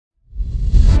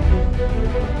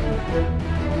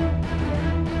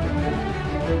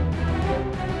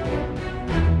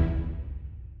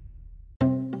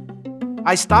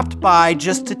I stopped by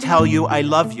just to tell you I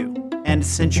love you. And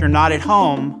since you're not at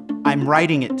home, I'm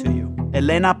writing it to you.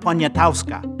 Elena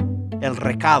Poniatowska, El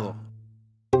Recado.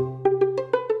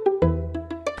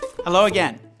 Hello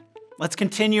again. Let's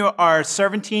continue our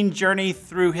Cervantine journey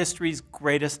through history's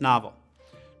greatest novel.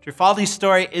 Trifaldi's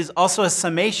story is also a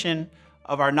summation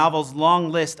of our novel's long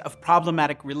list of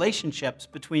problematic relationships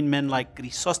between men like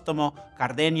Crisostomo,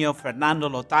 Cardenio, Fernando,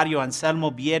 Lotario,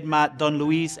 Anselmo, Viedma, Don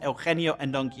Luis, Eugenio,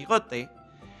 and Don Quixote,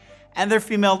 and their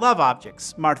female love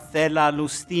objects, Marcela,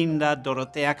 Lucinda,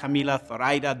 Dorotea, Camila,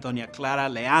 Zoraida, Doña Clara,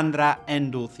 Leandra,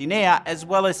 and Dulcinea, as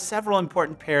well as several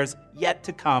important pairs yet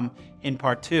to come in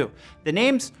part 2. The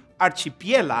names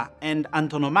Archipiela and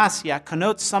Antonomasia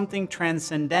connote something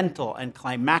transcendental and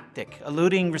climactic,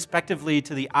 alluding respectively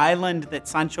to the island that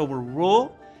Sancho will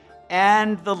rule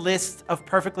and the list of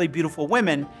perfectly beautiful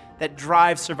women that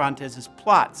drive Cervantes'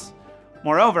 plots.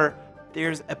 Moreover,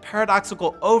 there's a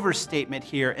paradoxical overstatement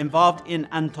here involved in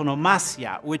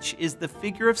antonomasia, which is the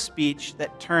figure of speech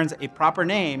that turns a proper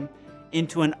name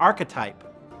into an archetype,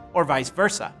 or vice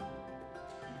versa.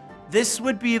 This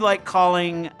would be like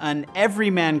calling an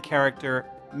everyman character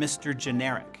Mr.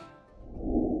 Generic.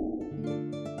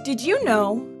 Did you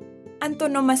know?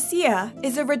 Antonomasia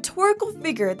is a rhetorical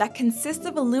figure that consists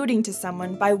of alluding to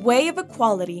someone by way of a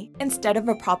quality instead of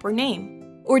a proper name,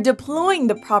 or deploying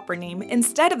the proper name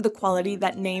instead of the quality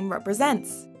that name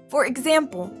represents. For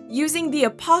example, using the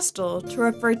apostle to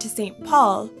refer to St.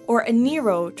 Paul, or a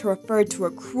Nero to refer to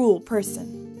a cruel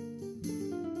person.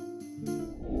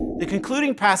 The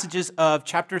concluding passages of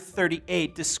chapter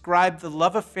 38 describe the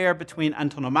love affair between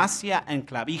Antonomasia and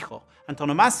Clavijo.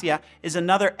 Antonomasia is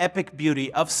another epic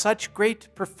beauty of such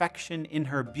great perfection in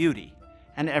her beauty,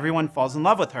 and everyone falls in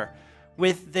love with her.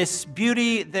 With this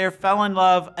beauty, there fell in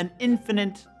love an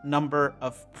infinite number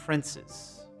of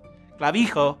princes.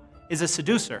 Clavijo is a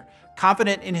seducer,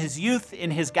 confident in his youth,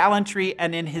 in his gallantry,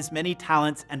 and in his many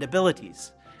talents and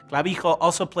abilities. Clavijo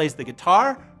also plays the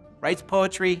guitar, writes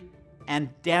poetry, and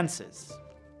dances.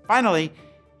 Finally,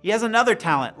 he has another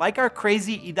talent. Like our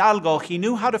crazy Hidalgo, he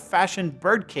knew how to fashion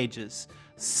bird cages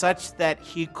such that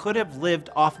he could have lived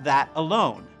off that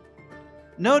alone.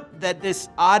 Note that this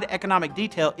odd economic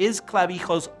detail is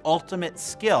Clavijo's ultimate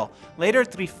skill. Later,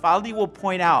 Trifaldi will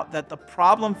point out that the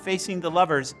problem facing the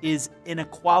lovers is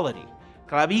inequality.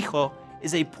 Clavijo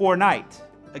is a poor knight,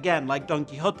 again, like Don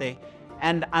Quixote,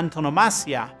 and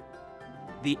Antonomasia,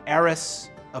 the heiress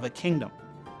of a kingdom.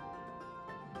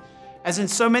 As in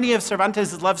so many of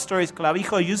Cervantes' love stories,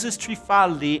 Clavijo uses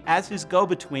Trifaldi as his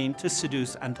go-between to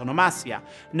seduce Antonomasia.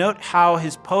 Note how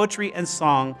his poetry and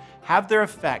song have their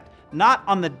effect not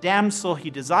on the damsel he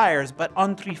desires, but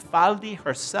on Trifaldi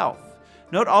herself.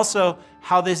 Note also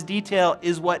how this detail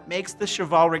is what makes the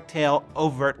chivalric tale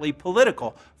overtly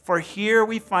political, for here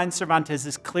we find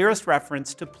Cervantes' clearest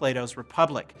reference to Plato's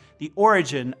Republic, the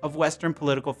origin of Western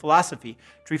political philosophy.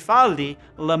 Trifaldi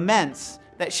laments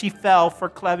that she fell for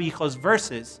Clavijo's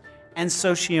verses, and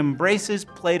so she embraces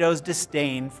Plato's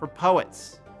disdain for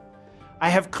poets. I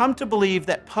have come to believe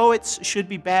that poets should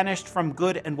be banished from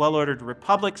good and well-ordered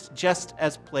republics, just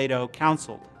as Plato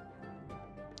counseled.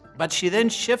 But she then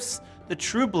shifts the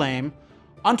true blame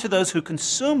onto those who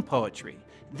consume poetry.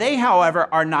 They, however,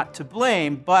 are not to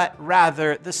blame, but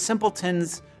rather the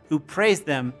simpletons who praise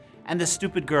them and the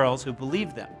stupid girls who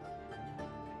believe them.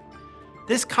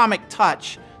 This comic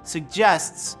touch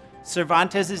suggests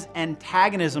Cervantes'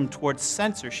 antagonism towards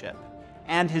censorship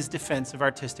and his defense of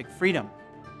artistic freedom.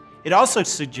 It also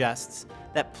suggests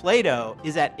that Plato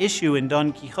is at issue in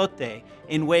Don Quixote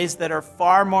in ways that are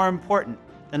far more important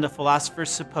than the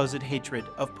philosopher's supposed hatred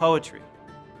of poetry.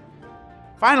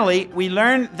 Finally, we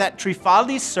learn that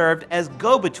Trifaldi served as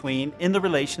go-between in the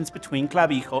relations between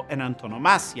Clavijo and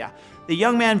Antonomasia. The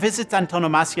young man visits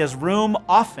Antonomasia's room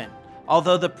often,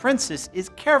 although the princess is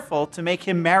careful to make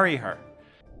him marry her.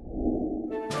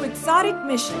 Quixotic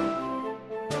mission.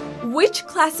 Which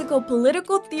classical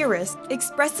political theorist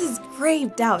expresses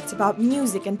grave doubts about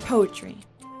music and poetry?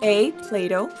 A.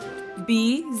 Plato,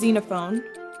 B. Xenophon,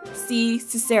 C.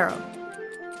 Cicero.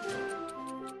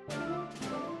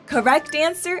 Correct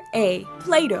answer A.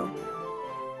 Plato.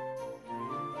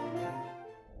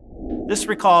 This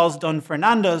recalls Don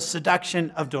Fernando's seduction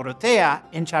of Dorotea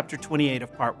in chapter 28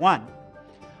 of part 1.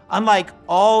 Unlike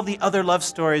all the other love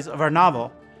stories of our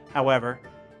novel, however,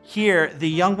 here the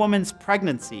young woman's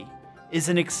pregnancy is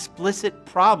an explicit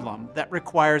problem that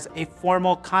requires a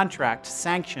formal contract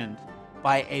sanctioned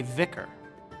by a vicar.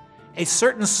 A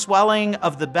certain swelling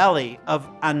of the belly of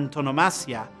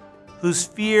Antonomasia, whose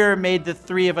fear made the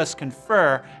three of us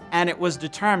confer, and it was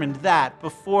determined that,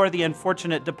 before the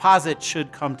unfortunate deposit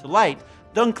should come to light,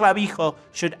 Don Clavijo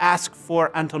should ask for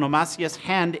Antonomasia's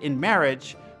hand in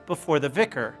marriage before the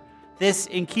vicar. This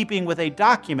in keeping with a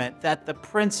document that the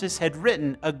princess had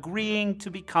written agreeing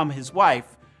to become his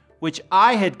wife, which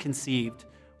I had conceived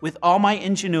with all my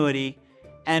ingenuity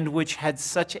and which had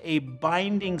such a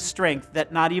binding strength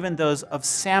that not even those of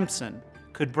Samson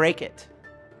could break it.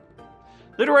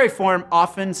 Literary form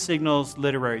often signals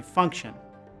literary function.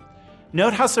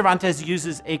 Note how Cervantes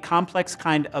uses a complex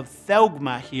kind of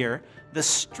theugma here. The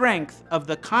strength of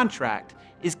the contract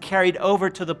is carried over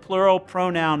to the plural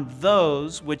pronoun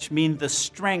those, which mean the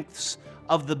strengths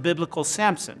of the biblical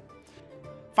Samson.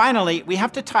 Finally, we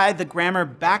have to tie the grammar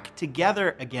back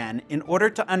together again in order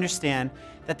to understand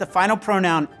that the final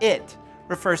pronoun it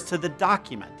refers to the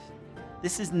document.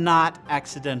 This is not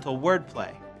accidental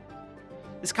wordplay.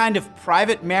 This kind of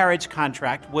private marriage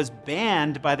contract was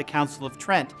banned by the Council of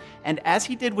Trent, and as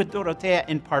he did with Dorotea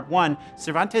in Part 1,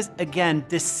 Cervantes again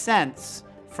dissents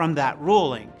from that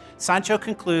ruling. Sancho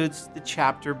concludes the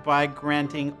chapter by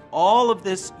granting all of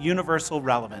this universal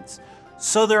relevance.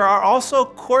 So there are also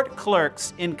court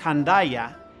clerks in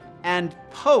Candaya and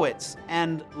poets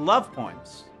and love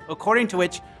poems, according to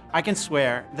which I can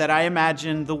swear that I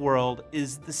imagine the world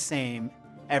is the same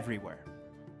everywhere.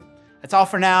 That's all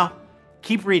for now.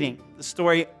 Keep reading. The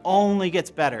story only gets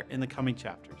better in the coming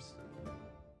chapters.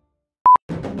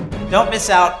 Don't miss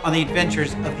out on the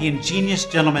adventures of the ingenious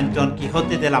gentleman Don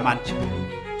Quixote de la Mancha.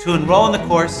 To enroll in the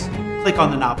course, click on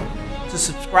the novel. To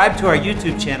subscribe to our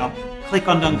YouTube channel, click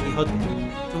on Don Quixote.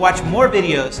 To watch more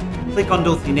videos, click on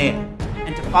Dulcinea.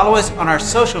 And to follow us on our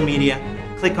social media,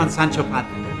 click on Sancho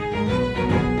Panza.